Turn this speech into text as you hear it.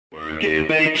Work it,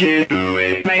 make it, do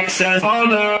it. Makes us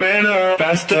harder, better,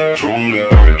 faster, stronger.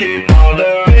 Work it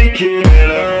harder, make it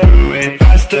better, do it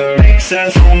faster. Makes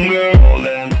us stronger, all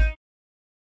them.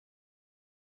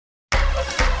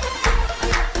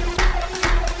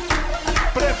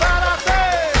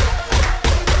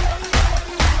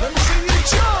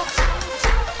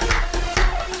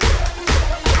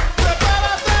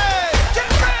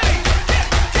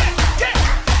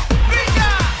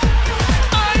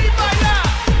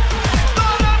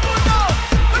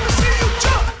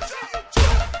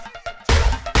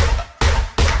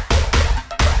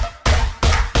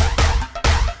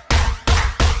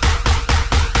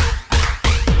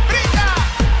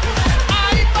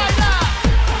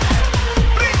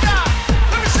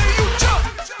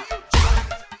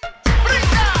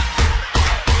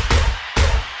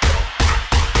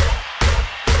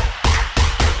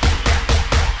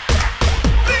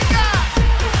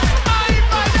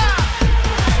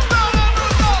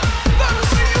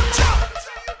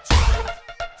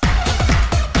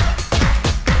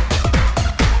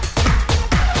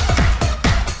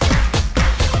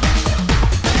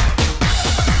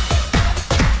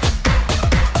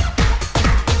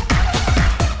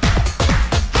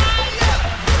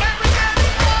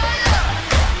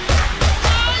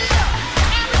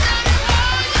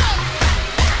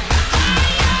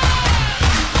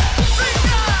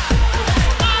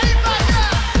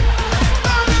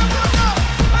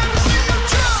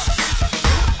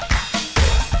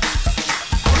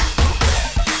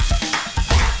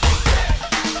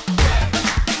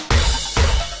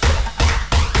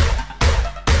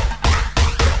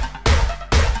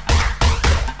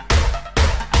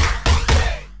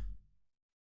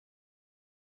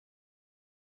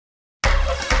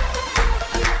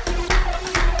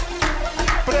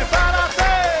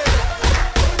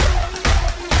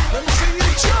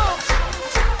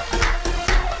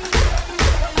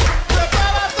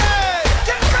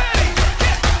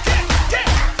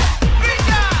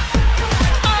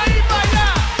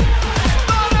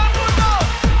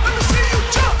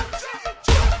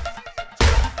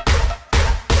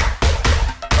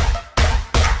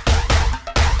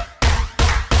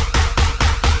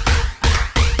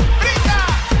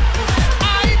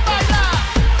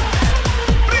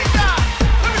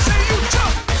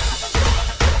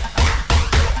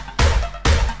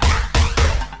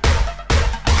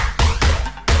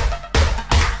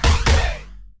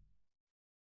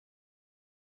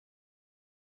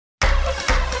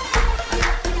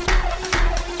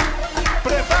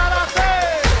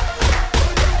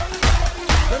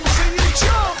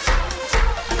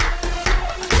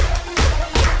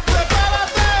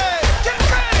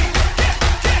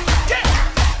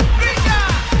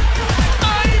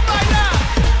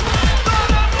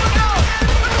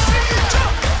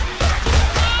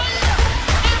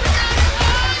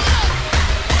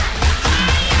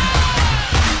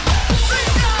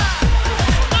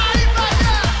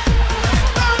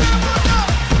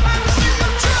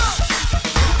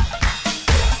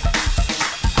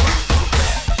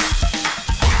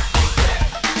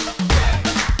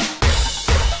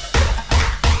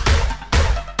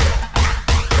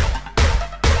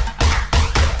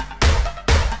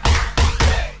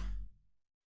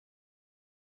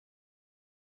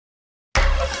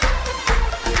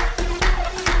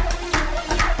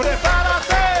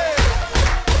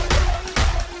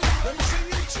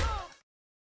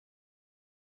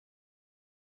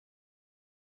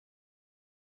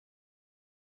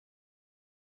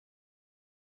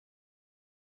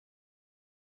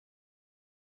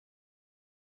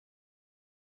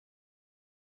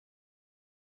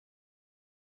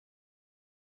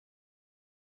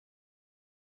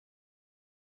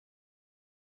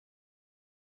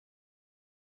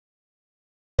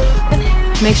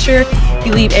 Make sure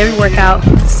you leave every workout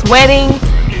sweating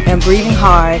and breathing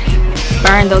hard.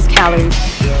 Burn those calories.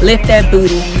 Lift that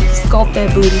booty. Sculpt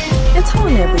that booty. And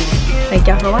tone that booty. Thank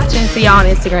y'all for watching. See y'all on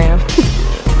Instagram.